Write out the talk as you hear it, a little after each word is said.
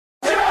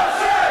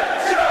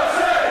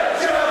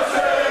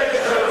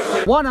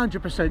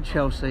100%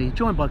 Chelsea,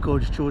 joined by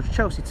Gorgeous George.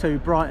 Chelsea 2,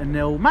 Brighton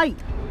 0. Mate,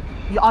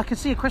 I can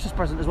see a Christmas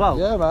present as well.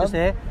 Yeah, man. Just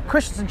here.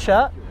 Christensen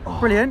shirt,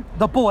 brilliant.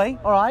 The boy,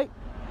 all right.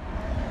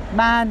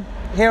 Man,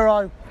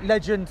 hero,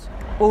 legend,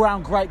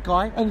 all-round great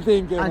guy. And he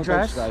didn't get on the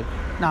bench Andres. today.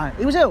 No,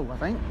 he was ill, I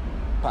think.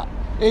 But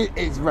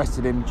it's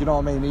rested him, do you know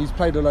what I mean? He's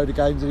played a load of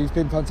games and he's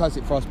been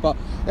fantastic for us. But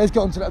let's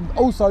get on to that.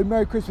 Also,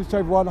 Merry Christmas to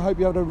everyone. I hope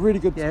you had a really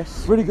good,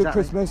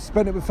 Christmas.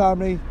 Spent it with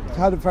family.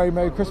 Had a very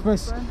Merry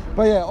Christmas.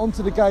 But yeah, on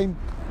to the game.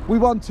 We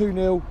won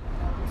 2-0.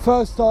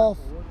 First half,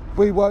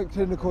 we weren't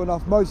clinical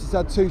enough. Moses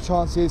had 2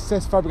 chances.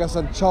 Cesc Fabregas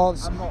had a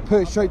chance.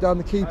 Put it straight down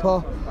the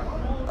keeper.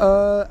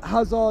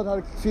 Hazard had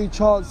a few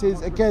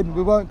chances. Again,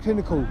 we weren't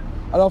clinical.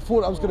 And I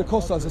thought that was going to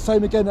cost us. The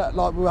same again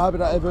like we were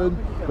having at Everton.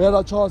 We had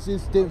our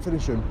chances, didn't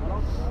finish them.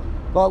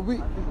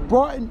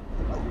 Brighton,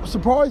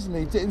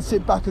 surprisingly, didn't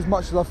sit back as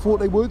much as I thought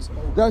they would.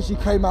 They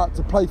actually came out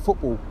to play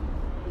football.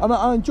 And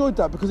I enjoyed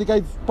that because it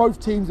gave both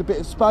teams a bit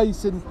of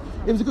space and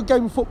it was a good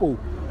game of football.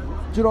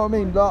 Do you know what I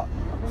mean? Like,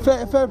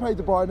 fair play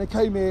to Brighton. They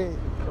came here,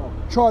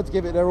 tried to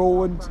give it their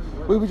all, and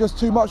we were just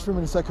too much for them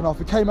in the second half.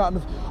 We came out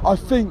and I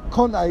think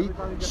Conte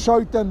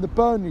showed them the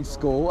Burnley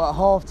score at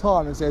half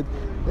time and said,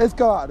 let's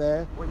go out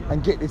there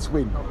and get this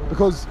win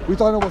because we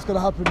don't know what's going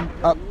to happen.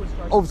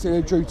 Obviously,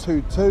 they drew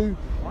 2-2,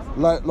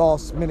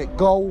 last minute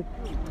goal.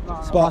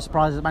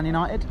 Surprise at Man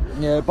United.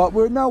 Yeah, but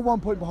we're now 1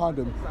 point behind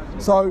them.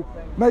 So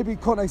maybe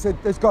Conte said,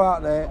 let's go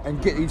out there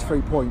and get these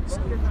 3 points.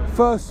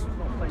 First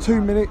 3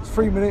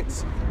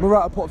 minutes,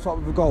 Morata pops up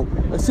with a goal.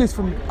 Assist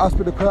from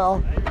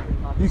Aspilicueta.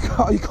 You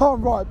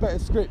can't write a better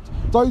script.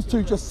 Those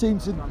two just seem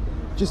to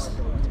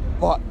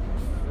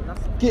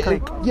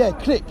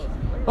click.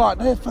 Like,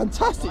 they're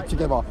fantastic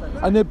together,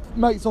 and they're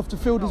mates off the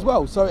field as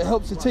well, so it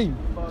helps the team.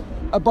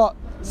 But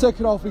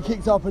second half, we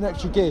kicked up an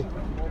extra gear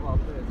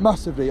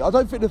massively. I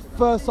don't think the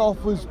first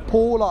half was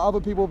poor, like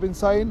other people have been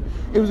saying.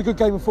 It was a good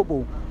game of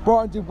football.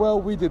 Brighton did well,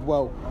 we did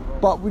well,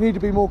 but we need to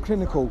be more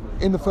clinical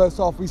in the first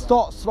half. We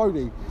start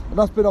slowly, and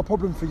that's been our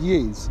problem for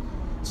years.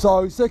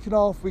 So second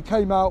half, we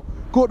came out,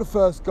 got the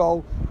first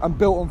goal, and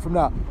built on from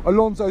that.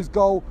 Alonso's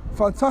goal,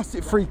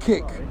 fantastic free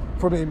kick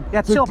from him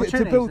to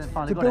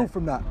build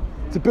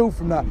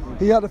from that.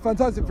 He had a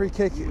fantastic free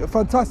kick, a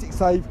fantastic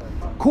save.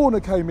 Corner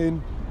came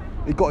in,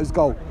 he got his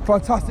goal.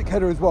 Fantastic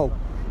header as well.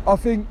 I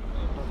think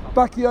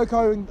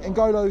Bakayoko and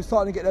N'Golo are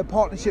starting to get their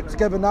partnership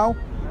together now.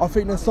 I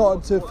think they're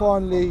starting to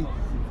finally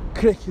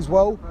click as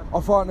well.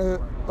 I find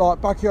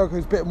Bakayoko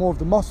is a bit more of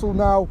the muscle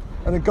now,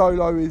 and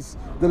N'Golo is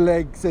the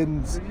legs,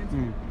 and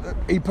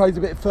he plays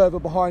a bit further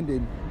behind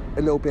him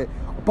a little bit.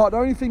 But the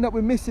only thing that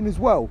we're missing as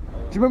well,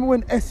 do you remember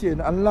when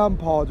Essien and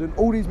Lampard and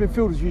all these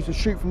midfielders used to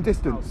shoot from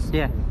distance?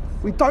 Yeah.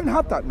 We don't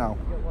have that now.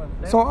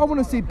 So I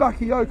want to see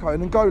Bakayoko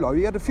and N'Golo.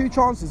 He had a few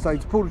chances today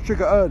to pull the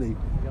trigger early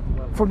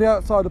from the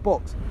outside of the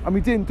box, and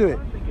we didn't do it.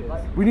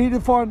 We need to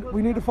find a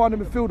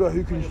midfielder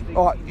who can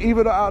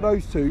either out of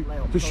those two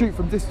to shoot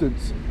from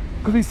distance.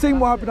 Because we've seen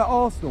what happened at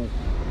Arsenal.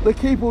 The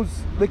keepers,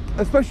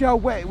 especially how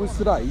wet it was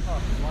today,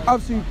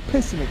 absolutely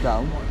pissing it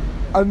down,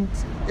 and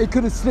it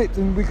could have slipped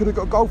and we could have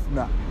got a goal from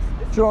that.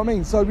 Do you know what I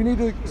mean? So we need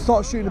to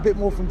start shooting a bit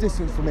more from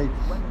distance for me.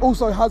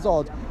 Also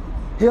Hazard,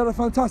 he had a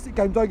fantastic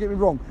game, don't get me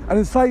wrong. And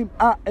the same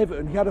at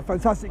Everton, he had a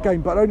fantastic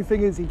game, but the only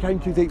thing is he came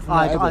too deep from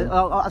Everton.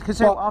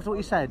 After what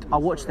you said, I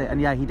watched it, and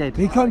yeah, he did.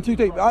 He came too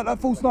deep. At that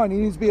false 9, he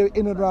needs to be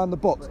in and around the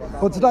box.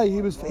 But today,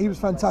 he was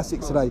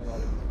fantastic today.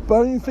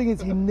 But the only thing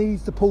is he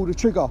needs to pull the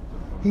trigger.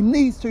 He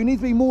needs to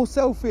be more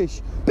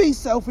selfish. Be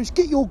selfish,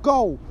 get your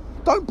goal.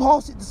 Don't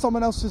pass it to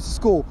someone else to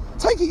score.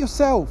 Take it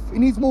yourself. He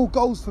needs more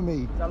goals for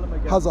me,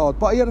 Hazard.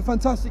 But he had a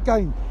fantastic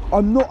game.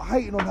 I'm not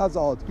hating on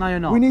Hazard. No, you're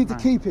not. We need to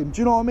keep him.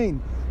 Do you know what I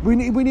mean? We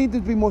need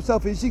to be more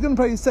selfish. He's going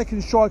to play his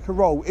second striker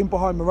role in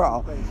behind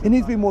Morata. He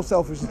needs to be more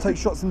selfish and take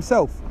shots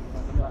himself.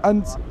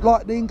 And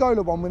like the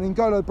N'Golo one, when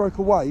N'Golo broke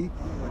away,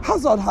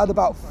 Hazard had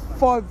about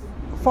 5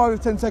 or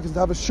 10 seconds to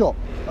have a shot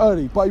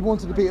early, but he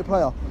wanted to beat a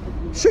player.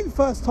 Shoot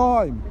first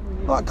time.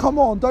 Like, come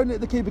on, don't let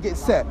the keeper get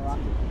set.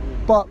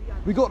 But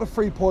we got the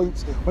 3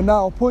 points. We're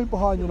now a point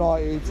behind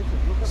United.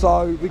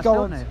 So we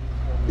go on.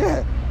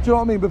 Yeah, do you know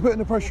what I mean? We're putting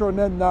the pressure on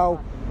them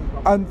now.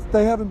 And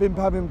they haven't been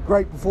having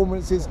great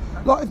performances.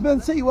 Like, if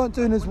Man City weren't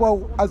doing as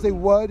well as they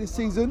were this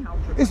season,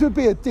 this would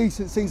be a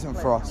decent season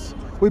for us.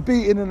 We'd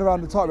be in and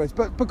around the title race.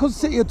 But because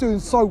City are doing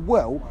so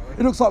well,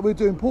 it looks like we're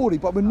doing poorly,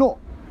 but we're not.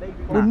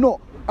 We're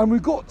not. And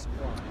we've got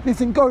this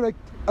N'Golo,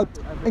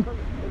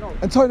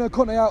 Antonio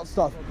Conte out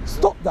stuff.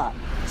 Stop that.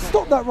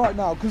 Stop that right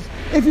now. Because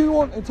if you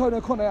want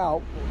Antonio Conte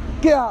out,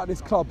 get out of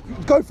this club.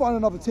 Go find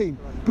another team.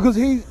 Because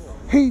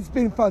he's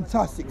been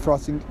fantastic for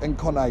us in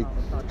Conte.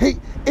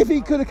 If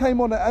he could have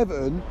came on at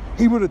Everton,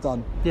 he would have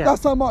done. Yeah.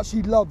 That's how much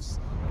he loves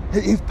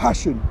his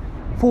passion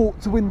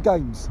to win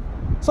games.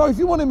 So if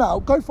you want him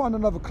out, go find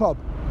another club.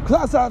 Because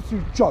that's an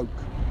absolute joke.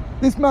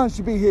 This man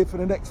should be here for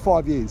the next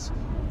 5 years,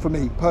 for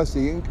me,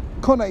 personally. And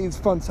Conte is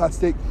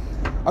fantastic.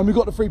 And we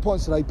got the 3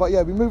 points today. But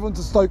yeah, we move on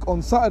to Stoke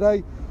on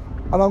Saturday.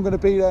 And I'm going to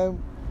be there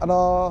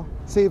and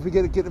see if we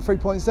get the 3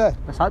 points there.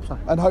 Let's hope so.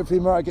 And hopefully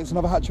Morata gets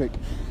another hat-trick.